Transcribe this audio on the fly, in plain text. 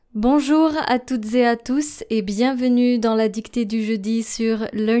Bonjour à toutes et à tous et bienvenue dans la dictée du jeudi sur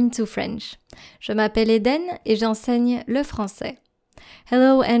Learn to French. Je m'appelle Eden et j'enseigne le français.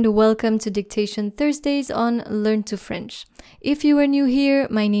 Hello and welcome to Dictation Thursdays on Learn to French. If you are new here,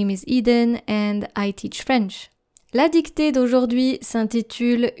 my name is Eden and I teach French. La dictée d'aujourd'hui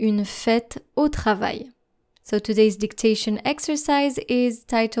s'intitule Une fête au travail. So today's dictation exercise is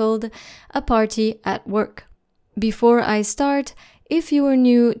titled A Party at Work. Before I start, if you are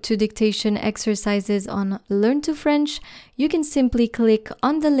new to dictation exercises on Learn to French, you can simply click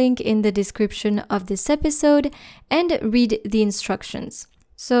on the link in the description of this episode and read the instructions.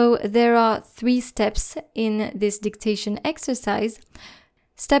 So there are 3 steps in this dictation exercise.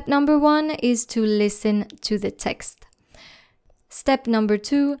 Step number 1 is to listen to the text. Step number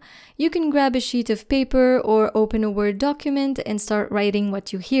 2, you can grab a sheet of paper or open a Word document and start writing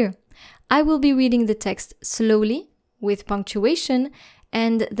what you hear. I will be reading the text slowly, with punctuation,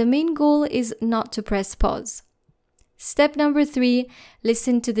 and the main goal is not to press pause. Step number 3,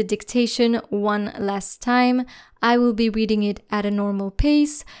 listen to the dictation one last time. I will be reading it at a normal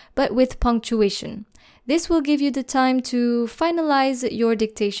pace, but with punctuation. This will give you the time to finalize your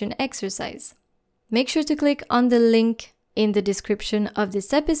dictation exercise. Make sure to click on the link in the description of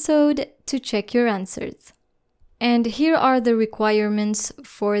this episode to check your answers. And here are the requirements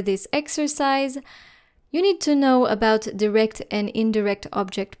for this exercise. You need to know about direct and indirect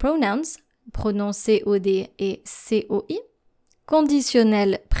object pronouns, pronoms COD et COI,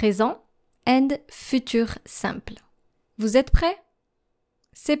 conditionnel présent, and futur simple. Vous êtes prêts?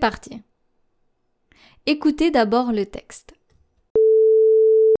 C'est parti. Écoutez d'abord le texte.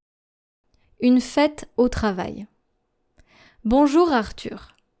 Une fête au travail. Bonjour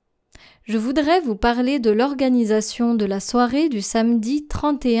Arthur. Je voudrais vous parler de l'organisation de la soirée du samedi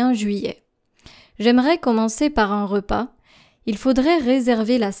 31 juillet. J'aimerais commencer par un repas. Il faudrait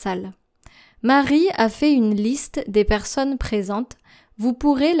réserver la salle. Marie a fait une liste des personnes présentes. Vous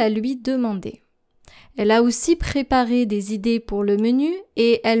pourrez la lui demander. Elle a aussi préparé des idées pour le menu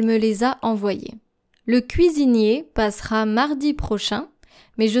et elle me les a envoyées. Le cuisinier passera mardi prochain,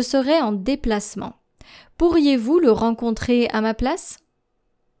 mais je serai en déplacement. Pourriez-vous le rencontrer à ma place?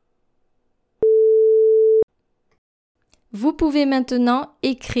 Vous pouvez maintenant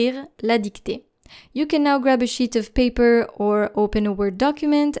écrire la dictée. You can now grab a sheet of paper or open a Word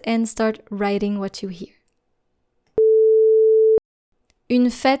document and start writing what you hear. Une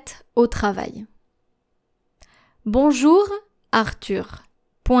fête au travail. Bonjour Arthur.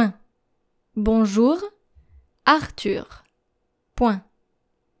 Point. Bonjour Arthur. Point.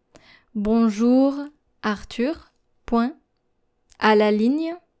 Bonjour Arthur. Point. À la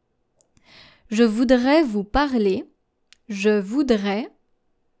ligne. Je voudrais vous parler. Je voudrais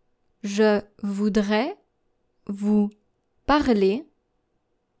vous parler.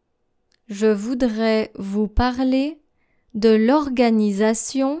 Je voudrais vous parler de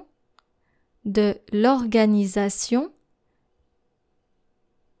l'organisation de la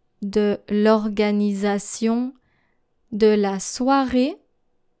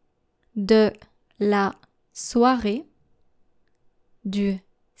soirée du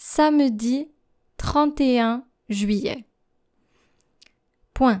samedi 31 juillet.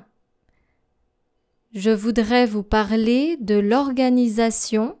 Point. Je voudrais vous parler de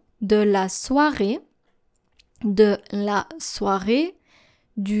l'organisation de la soirée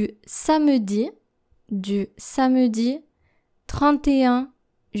du samedi 31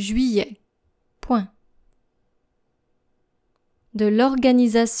 juillet. Point. De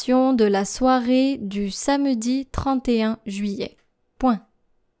l'organisation de la soirée du samedi 31 juillet. Point.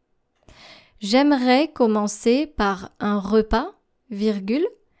 J'aimerais commencer par un repas, virgule.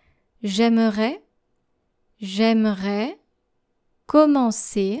 J'aimerais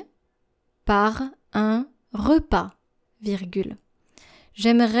commencer par un repas, virgule.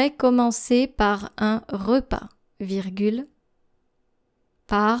 J'aimerais commencer par un repas, virgule.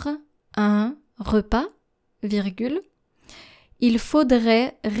 Par un repas, virgule. Il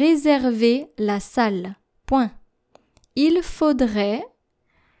faudrait réserver la salle, point. Il faudrait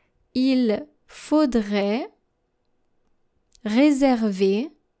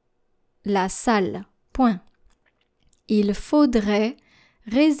réserver la salle, point. Il faudrait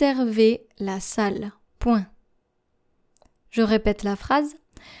réserver la salle, point. Je répète la phrase.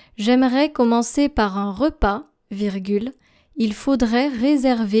 J'aimerais commencer par un repas, virgule. Il faudrait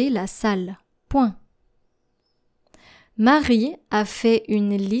réserver la salle, point. Marie a fait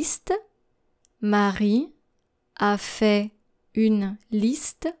une liste. Marie a fait une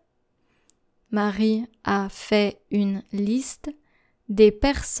liste. Marie a fait une liste des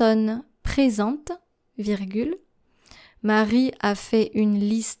personnes présentes, virgule. Marie a fait une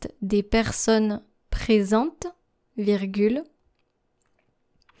liste des personnes présentes, virgule.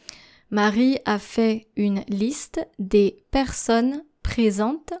 Marie a fait une liste des personnes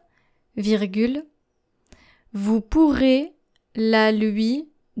présentes, virgule. Vous pourrez la lui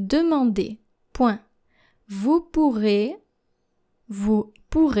demander, point. Vous pourrez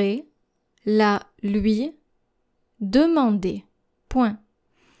la lui demander, point.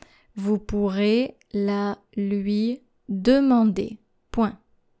 Vous pourrez la lui demander, point.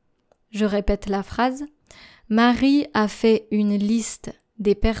 Je répète la phrase. Marie a fait une liste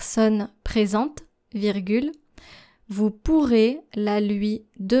des personnes présentes, virgule. Vous pourrez la lui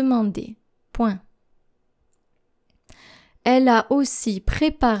demander, point. Elle a aussi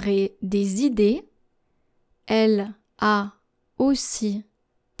préparé des idées. Elle a aussi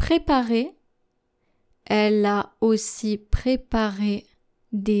préparé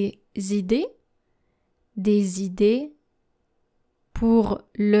des idées pour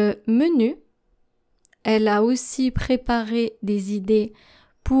le menu. Elle a aussi préparé des idées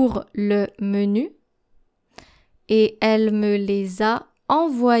pour le menu et elle me les a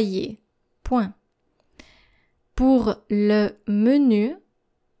envoyées. Point. Pour le menu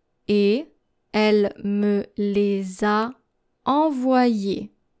et elle me les a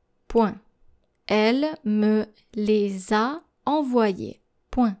envoyées. Point. Elle me les a envoyées.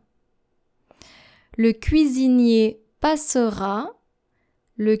 Point. Le cuisinier passera.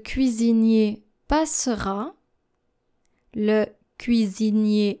 Le cuisinier passera. Le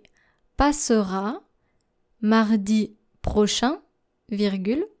cuisinier passera mardi prochain,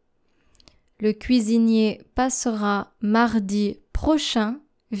 virgule. Le cuisinier passera mardi prochain,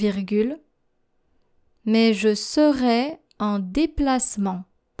 virgule. Mais je serai en déplacement,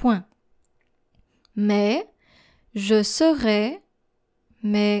 point. Mais je serai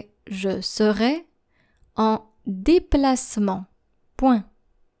en déplacement, point.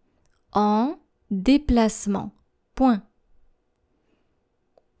 En déplacement, point.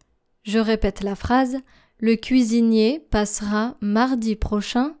 Je répète la phrase. Le cuisinier passera mardi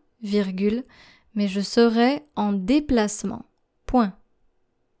prochain, virgule, mais je serai en déplacement, point.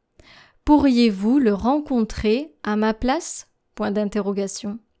 Pourriez-vous le rencontrer à ma place? Point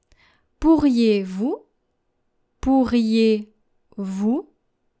d'interrogation. Pourriez-vous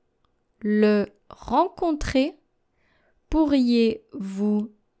le rencontrer?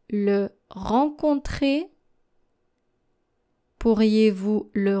 Pourriez-vous le rencontrer? Pourriez-vous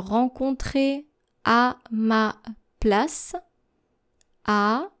le rencontrer à ma place?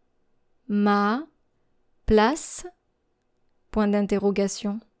 À ma place? Point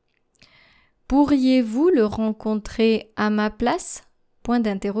d'interrogation. Pourriez-vous le rencontrer à ma place? Point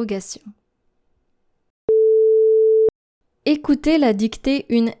d'interrogation. Écoutez la dictée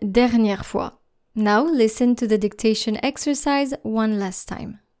une dernière fois. Now listen to the dictation exercise one last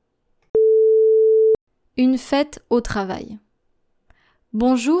time. Une fête au travail.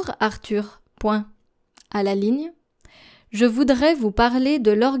 Bonjour Arthur. Point. À la ligne. Je voudrais vous parler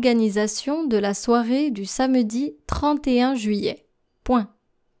de l'organisation de la soirée du samedi 31 juillet. Point.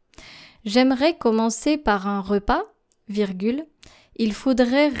 J'aimerais commencer par un repas, virgule. Il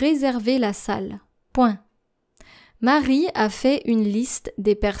faudrait réserver la salle. Point. Marie a fait une liste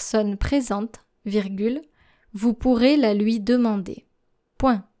des personnes présentes, virgule. Vous pourrez la lui demander.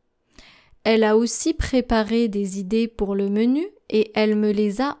 Point. Elle a aussi préparé des idées pour le menu et elle me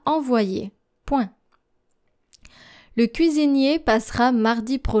les a envoyées. Point. Le cuisinier passera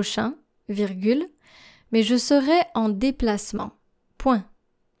mardi prochain, virgule, mais je serai en déplacement. Point.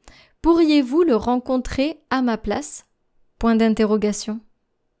 Pourriez-vous le rencontrer à ma place? Point d'interrogation.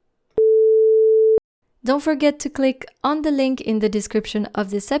 Don't forget to click on the link in the description of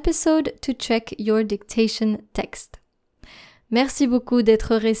this episode to check your dictation text. Merci beaucoup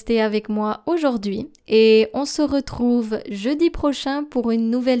d'être resté avec moi aujourd'hui et on se retrouve jeudi prochain pour une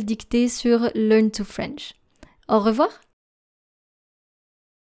nouvelle dictée sur Learn to French. Au revoir!